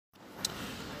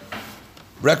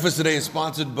Breakfast today is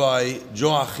sponsored by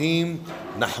Joachim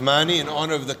Nahmani in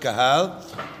honor of the Kahal,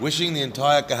 wishing the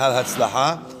entire Kahal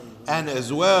Hatzlaha, and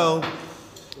as well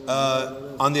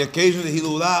on the occasion of the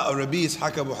Hilulah of Rabbi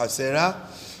Yitzhak Abu Hasera.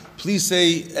 Please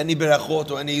say any berachot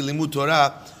or any limud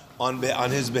Torah on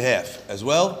his behalf as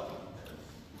well.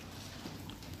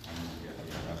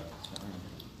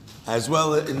 As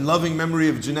well, in loving memory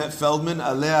of Jeanette Feldman,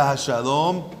 Alea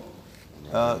HaShalom.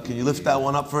 Can you lift that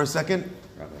one up for a second?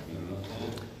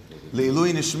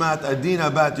 Le'ilui Nishmat Adina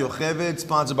Bat Yocheved,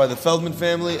 sponsored by the Feldman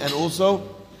family, and also,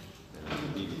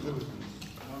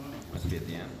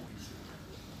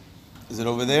 is it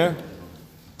over there?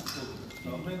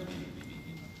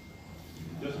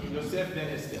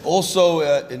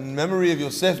 Also, in memory of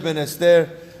Yosef ben Esther,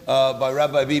 by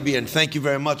Rabbi Bibi, and thank you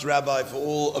very much, Rabbi, for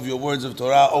all of your words of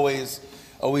Torah. Always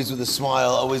with a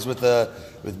smile, always with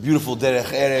beautiful derech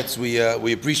eretz.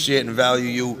 We appreciate and value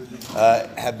you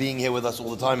being here with us all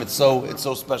the time. It's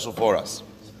so special for us.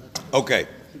 Okay,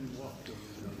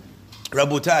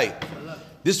 Rabotai,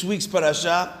 this week's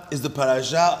parasha is the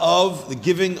parasha of the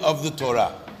giving of the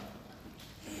Torah.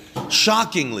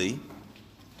 Shockingly,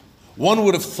 one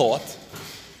would have thought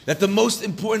that the most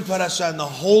important parasha in the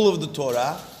whole of the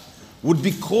Torah would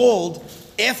be called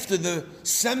after the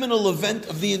seminal event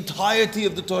of the entirety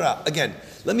of the Torah. Again,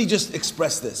 let me just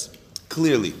express this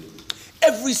clearly.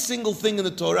 Every single thing in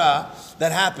the Torah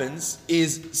that happens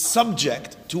is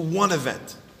subject to one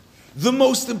event. The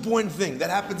most important thing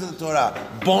that happens in the Torah,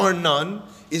 bar none,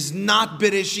 is not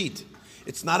Bereshit.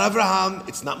 It's not Avraham,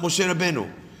 it's not Moshe Rabbeinu,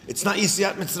 it's not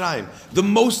Yetziat Mitzrayim. The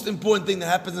most important thing that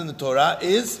happens in the Torah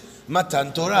is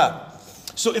Matan Torah.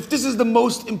 So if this is the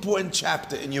most important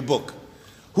chapter in your book,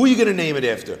 who are you going to name it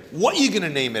after? What are you going to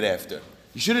name it after?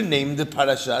 You should have named the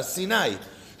parasha Sinai.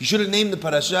 You should have named the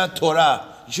parasha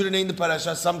Torah. You should have named the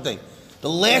parasha something. The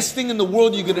last thing in the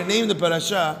world you're going to name the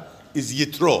parasha is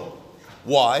Yitro.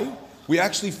 Why? We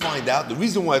actually find out the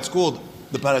reason why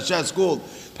the parasha is called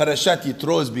Parashat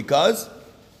Yitro is because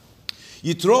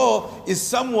Yitro is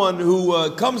someone who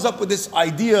comes up with this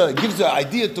idea, gives the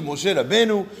idea to Moshe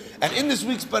Rabbeinu, and in this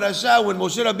week's parasha, when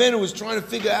Moshe Rabbeinu was trying to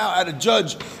figure out how to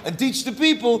judge and teach the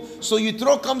people, so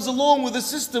Yitro comes along with a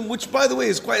system, which, by the way,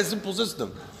 is quite a simple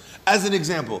system. As an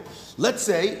example, let's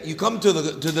say you come to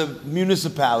the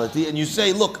municipality and you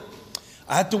say, look,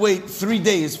 I had to wait 3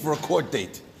 days for a court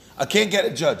date. I can't get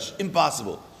a judge.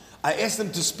 Impossible. I asked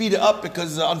them to speed it up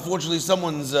because unfortunately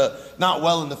someone's not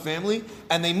well in the family,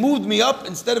 and they moved me up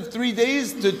instead of 3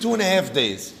 days to 2.5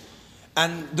 days.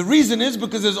 And the reason is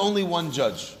because there's only one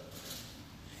judge.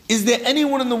 Is there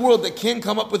anyone in the world that can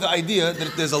come up with the idea that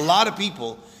if there's a lot of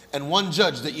people and one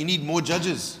judge that you need more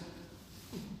judges?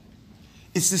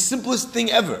 It's the simplest thing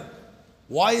ever.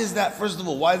 Why is that, first of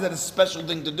all, why is that a special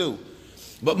thing to do?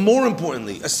 But more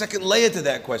importantly, a second layer to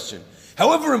that question,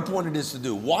 however important it is to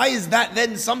do, why is that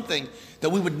then something that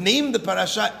we would name the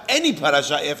parasha, any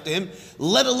parasha after him,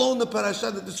 let alone the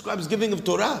parasha that describes giving of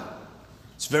Torah?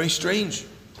 It's very strange.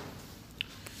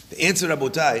 The answer,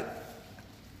 Rabotai,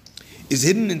 is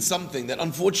hidden in something that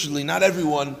unfortunately not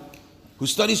everyone who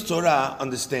studies Torah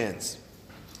understands.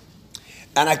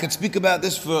 And I could speak about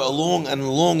this for a long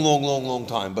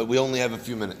time, but we only have a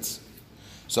few minutes.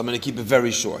 So I'm going to keep it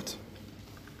very short.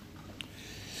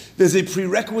 There's a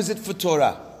prerequisite for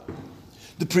Torah.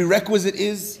 The prerequisite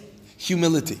is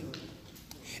humility.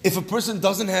 If a person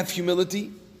doesn't have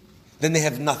humility, then they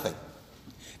have nothing.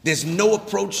 There's no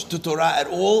approach to Torah at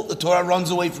all. The Torah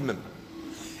runs away from him.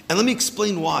 And let me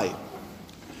explain why.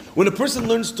 When a person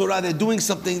learns Torah, they're doing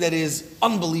something that is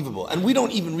unbelievable. And we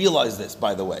don't even realize this,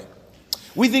 by the way.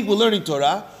 We think we're learning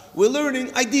Torah. We're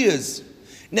learning ideas.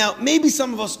 Now, maybe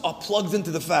some of us are plugged into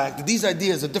the fact that these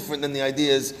ideas are different than the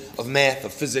ideas of math,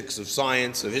 of physics, of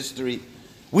science, of history.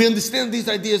 We understand these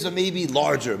ideas are maybe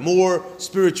larger, more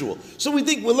spiritual. So we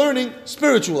think we're learning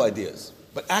spiritual ideas.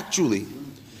 But actually,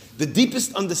 the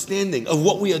deepest understanding of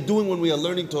what we are doing when we are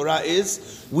learning Torah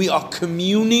is we are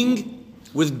communing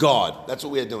with God. That's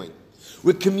what we are doing.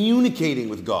 We're communicating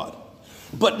with God.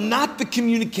 But not the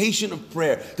communication of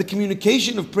prayer. The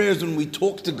communication of prayer is when we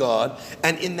talk to God,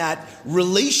 and in that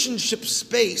relationship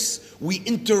space, we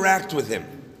interact with Him.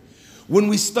 When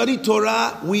we study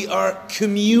Torah, we are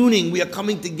communing, we are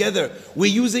coming together.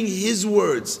 We're using His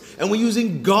words, and we're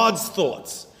using God's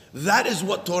thoughts. That is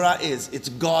what Torah is. It's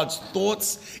God's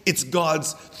thoughts. It's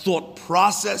God's thought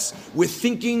process. We're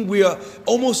thinking, we are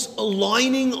almost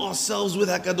aligning ourselves with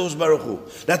HaKadosh Baruch Hu.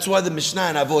 That's why the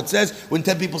Mishnah in Avot says, when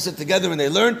 10 people sit together and they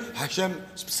learn, Hashem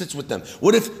sits with them.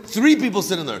 What if 3 people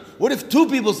sit and learn? What if 2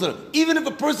 people sit and learn? Even if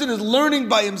a person is learning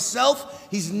by himself,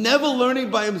 he's never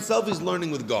learning by himself, he's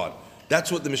learning with God. That's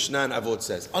what the Mishnah in Avot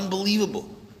says. Unbelievable.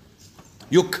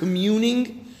 You're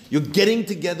communing, you're getting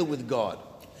together with God.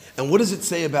 And what does it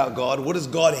say about God? What does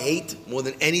God hate more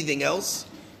than anything else?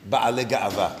 Ba'ale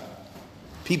ga'ava.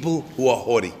 People who are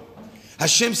haughty.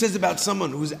 Hashem says about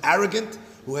someone who's arrogant,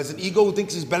 who has an ego, who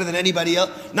thinks he's better than anybody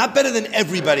else, not better than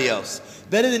everybody else,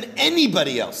 better than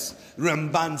anybody else.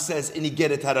 Ramban says in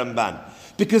Igeret HaRamban.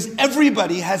 Because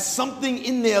everybody has something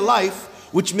in their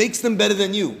life which makes them better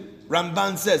than you.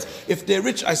 Ramban says, if they're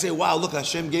rich, I say, wow, look,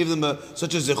 Hashem gave them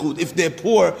such a zechut. If they're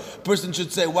poor, a person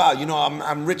should say, wow,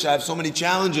 I'm rich, I have so many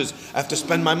challenges. I have to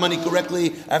spend my money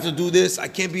correctly, I have to do this, I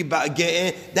can't be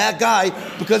ge'eh. That guy,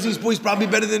 because he's poor, he's probably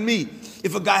better than me.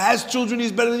 If a guy has children,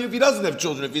 he's better than you. If he doesn't have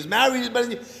children, if he's married, he's better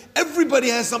than you. Everybody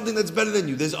has something that's better than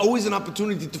you. There's always an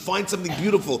opportunity to find something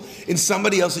beautiful in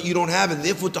somebody else that you don't have, and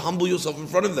therefore to humble yourself in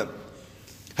front of them.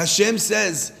 Hashem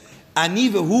says, Ani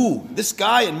vehu, this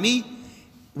guy and me,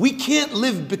 we can't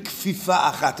live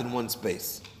b'kfifa achat in one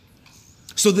space.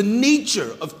 So the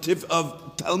nature of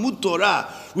Talmud Torah,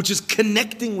 which is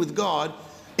connecting with God,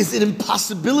 is an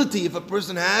impossibility if a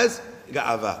person has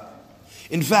ga'ava.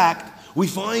 In fact, we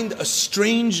find a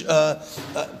strange,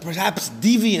 perhaps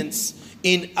deviance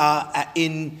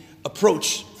in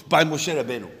approach by Moshe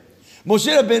Rabbeinu. Moshe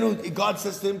Rabbeinu, God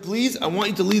says to him, please, I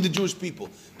want you to lead the Jewish people.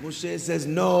 Moshe says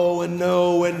no and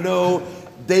no and no.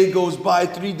 Day goes by,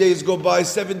 3 days go by,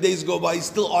 7 days go by. He's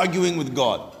still arguing with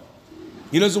God.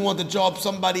 He doesn't want the job.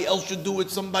 Somebody else should do it.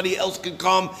 Somebody else can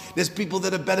come. There's people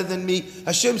that are better than me.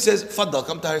 Hashem says, Faddal,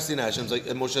 come to Har Sinai.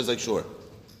 And Moshe's like, sure.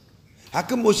 How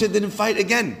come Moshe didn't fight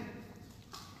again?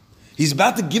 He's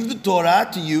about to give the Torah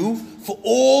to you for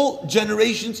all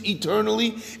generations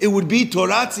eternally. It would be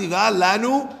Torah Tziva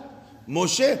Lanu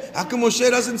Moshe. How come Moshe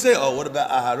doesn't say, oh, what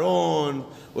about Aharon?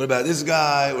 What about this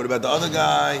guy? What about the other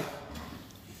guy?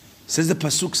 Says the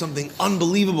Pasuk something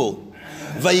unbelievable.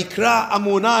 Vayikra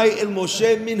Amonai el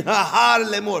Moshe min hahar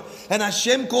lemor. And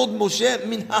Hashem called Moshe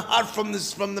min hahar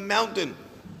from the mountain.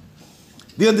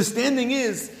 The understanding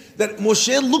is that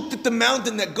Moshe looked at the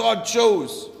mountain that God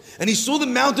chose. And he saw the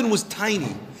mountain was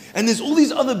tiny. And there's all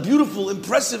these other beautiful,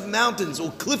 impressive mountains or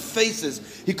cliff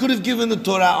faces he could have given the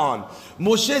Torah on.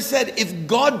 Moshe said, if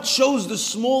God chose the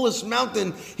smallest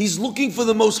mountain, he's looking for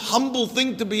the most humble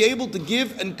thing to be able to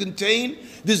give and contain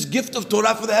this gift of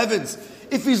Torah for the heavens.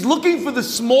 If he's looking for the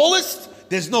smallest,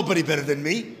 there's nobody better than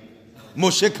me.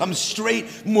 Moshe comes straight.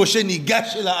 Moshe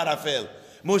nigash ela arafel.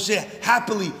 Moshe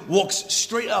happily walks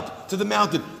straight up to the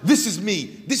mountain. This is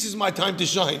me. This is my time to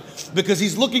shine. Because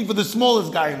he's looking for the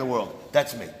smallest guy in the world.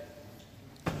 That's me.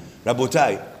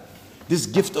 Rabotai, this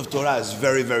gift of Torah is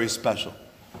very, very special.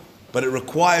 But it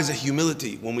requires a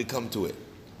humility when we come to it.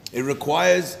 It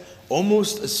requires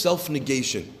almost a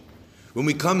self-negation. When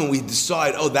we come and we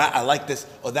decide, oh, that I like this,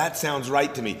 oh, that sounds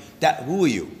right to me. Who are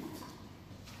you?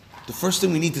 The first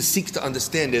thing we need to seek to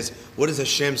understand is, what is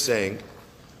Hashem saying?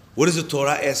 What does the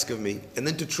Torah ask of me? And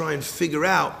then to try and figure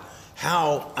out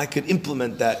how I could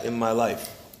implement that in my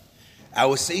life.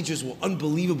 Our sages were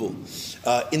unbelievable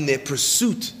in their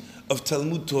pursuit of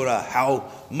Talmud Torah, how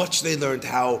much they learned,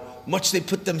 how much they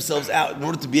put themselves out in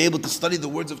order to be able to study the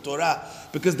words of Torah,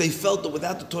 because they felt that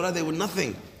without the Torah they were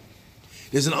nothing.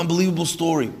 There's an unbelievable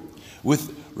story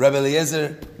with Rabbi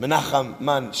Eliezer Menachem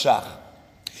Man Shach.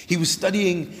 He was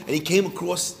studying and he came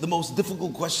across the most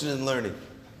difficult question in learning.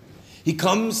 He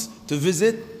comes to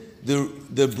visit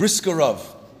the Brisker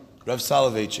Rav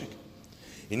Soloveitchik.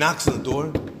 He knocks on the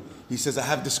door. He says, I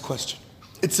have this question.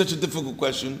 It's such a difficult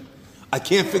question. I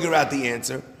can't figure out the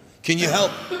answer. Can you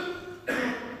help?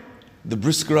 The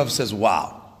Brisker Rav says,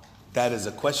 wow, that is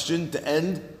a question to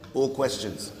end all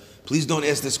questions. Please don't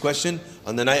ask this question.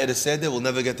 On the night of the Seder, we'll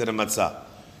never get to the matzah.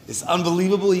 It's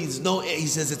unbelievable. He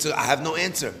says, I have no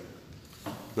answer.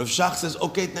 Rav Shach says,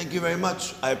 okay, thank you very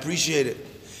much. I appreciate it.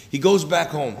 He goes back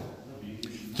home.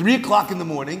 3 o'clock in the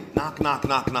morning, knock, knock,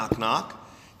 knock, knock, knock.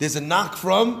 There's a knock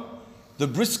from the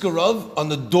Brisker Rav on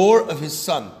the door of his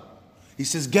son. He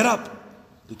says, get up.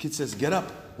 The kid says, get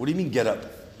up. What do you mean, get up?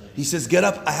 He says, get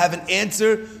up. I have an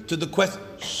answer to the question.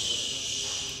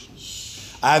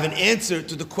 I have an answer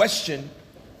to the question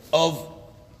of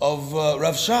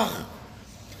Rav Shach.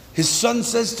 His son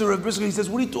says to Rav Brisker, he says,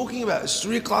 what are you talking about? It's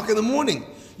 3 o'clock in the morning.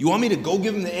 You want me to go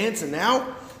give him the answer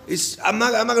now? I'm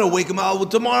not going to wake him up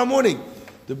tomorrow morning.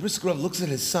 The Brisker Rav looks at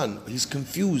his son. He's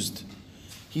confused.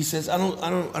 He says, I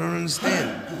don't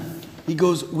understand. He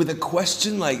goes, with a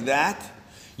question like that,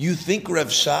 you think Rav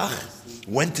Shach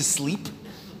went to sleep?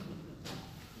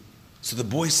 So the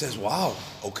boy says, wow,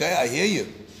 okay, I hear you.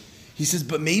 He says,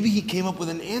 but maybe he came up with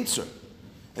an answer.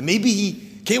 And maybe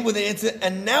he came with an answer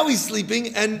and now he's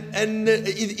sleeping and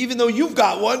even though you've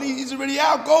got one, he's already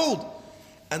out cold.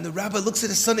 And the rabbi looks at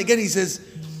his son again. He says,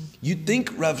 you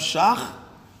think Rav Shach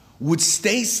would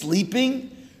stay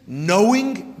sleeping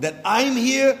knowing that I'm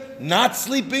here, not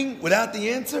sleeping, without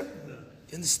the answer?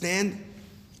 You understand?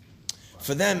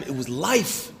 For them, it was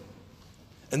life.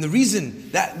 And the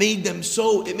reason that made them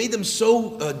so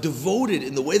devoted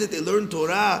in the way that they learned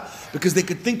Torah, because they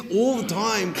could think all the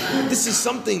time, this is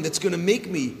something that's going to make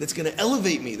me, that's going to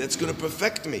elevate me, that's going to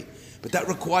perfect me. But that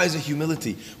requires a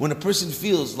humility. When a person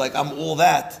feels like I'm all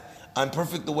that, I'm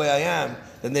perfect the way I am,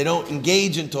 then they don't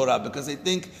engage in Torah because they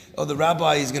think, oh, the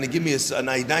rabbi is going to give me a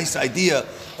nice idea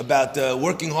about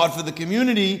working hard for the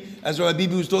community, as Rabbi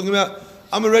Bibi was talking about.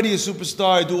 I'm already a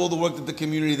superstar. I do all the work that the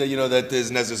community that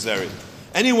is necessary.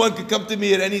 Anyone could come to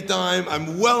me at any time.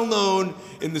 I'm well known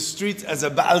in the streets as a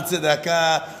Baal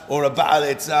Tzedakah or a Baal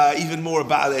Etzah, even more a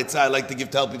Baal Etzah. I like to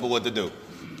tell people what to do.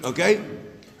 Okay?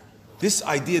 This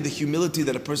idea, the humility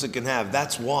that a person can have,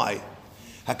 that's why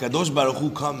HaKadosh Baruch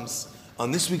Hu comes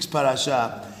on this week's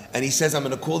parasha and he says, I'm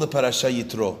going to call the parasha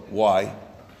Yitro. Why?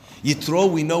 Yitro,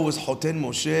 we know, was Hoten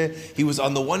Moshe. He was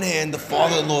on the one hand the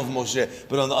father-in-law of Moshe,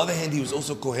 but on the other hand he was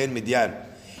also Kohen Midian.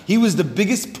 He was the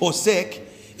biggest posek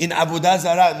in Avodah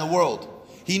Zarah in the world.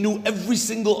 He knew every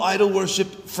single idol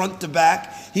worship front to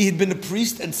back. He had been a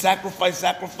priest and sacrificed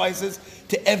sacrifices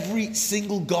to every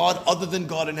single god other than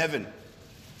God in heaven.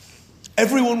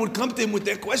 Everyone would come to him with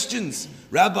their questions.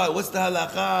 Rabbi, what's the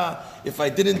halakha? If I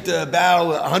didn't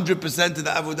bow 100% to the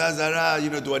Avodah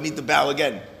Zarah, do I need to bow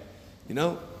again?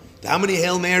 How many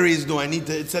Hail Marys do I need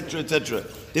to, etc., etc.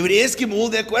 They would ask him all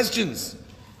their questions,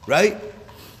 right?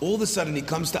 All of a sudden he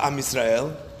comes to Am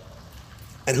Yisrael,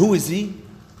 and who is he?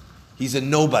 He's a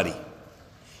nobody.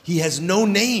 He has no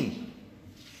name.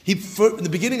 In the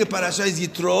beginning of parasha is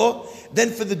Yitro.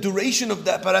 Then for the duration of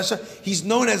that parasha, he's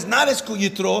known as not as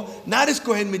Yitro, not as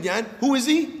Kohen Midian. Who is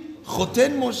he?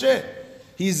 Choten Moshe.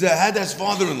 He's Hada's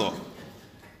father-in-law. Do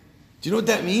you know what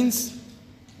that means?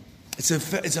 It's a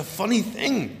funny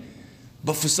thing.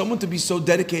 But for someone to be so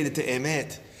dedicated to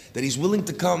Emet, that he's willing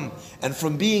to come, and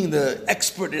from being the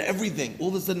expert in everything, all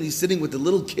of a sudden he's sitting with the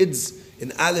little kids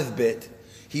in Aleph Bet.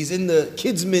 He's in the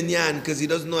kids' minyan because he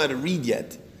doesn't know how to read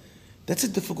yet. That's a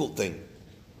difficult thing.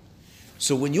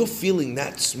 So when you're feeling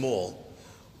that small,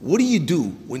 what do you do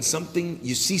when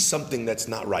you see something that's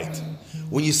not right?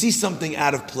 When you see something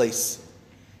out of place,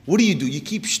 what do? You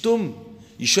keep shtum.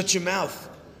 You shut your mouth.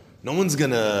 No one's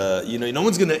gonna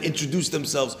introduce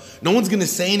themselves. No one's gonna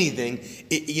say anything.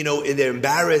 They're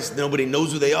embarrassed. Nobody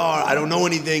knows who they are. I don't know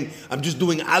anything. I'm just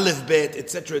doing Aleph Bet,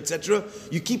 etc., etc.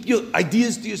 You keep your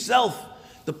ideas to yourself.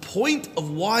 The point of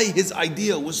why his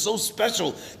idea was so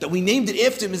special that we named it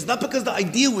after him is not because the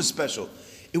idea was special.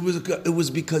 It was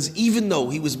because even though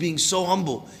he was being so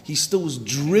humble, he still was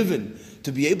driven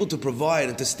to be able to provide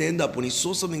and to stand up when he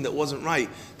saw something that wasn't right,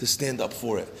 to stand up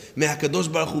for it. May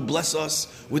HaKadosh Baruch Hu bless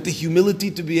us with the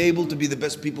humility to be able to be the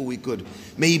best people we could.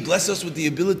 May He bless us with the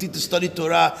ability to study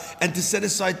Torah and to set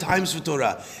aside times for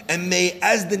Torah. And may,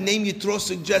 as the name Yitro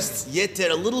suggests, Yeter,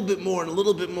 a little bit more and a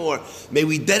little bit more, may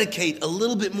we dedicate a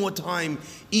little bit more time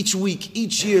each week,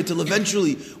 each year, till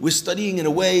eventually we're studying in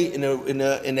a way, in a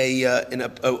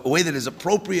way that is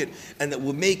appropriate and that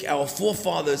will make our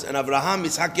forefathers and Avraham,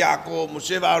 Yitzhak, Yaakov,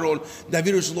 Moshe, Aaron,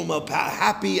 David, Shlomo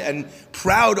happy and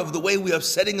proud of the way we are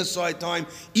setting aside time,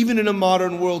 even in a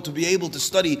modern world, to be able to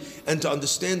study and to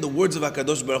understand the words of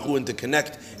HaKadosh Baruch Hu and to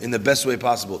connect in the best way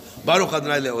possible. Baruch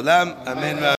Adonai Le'olam. Amen.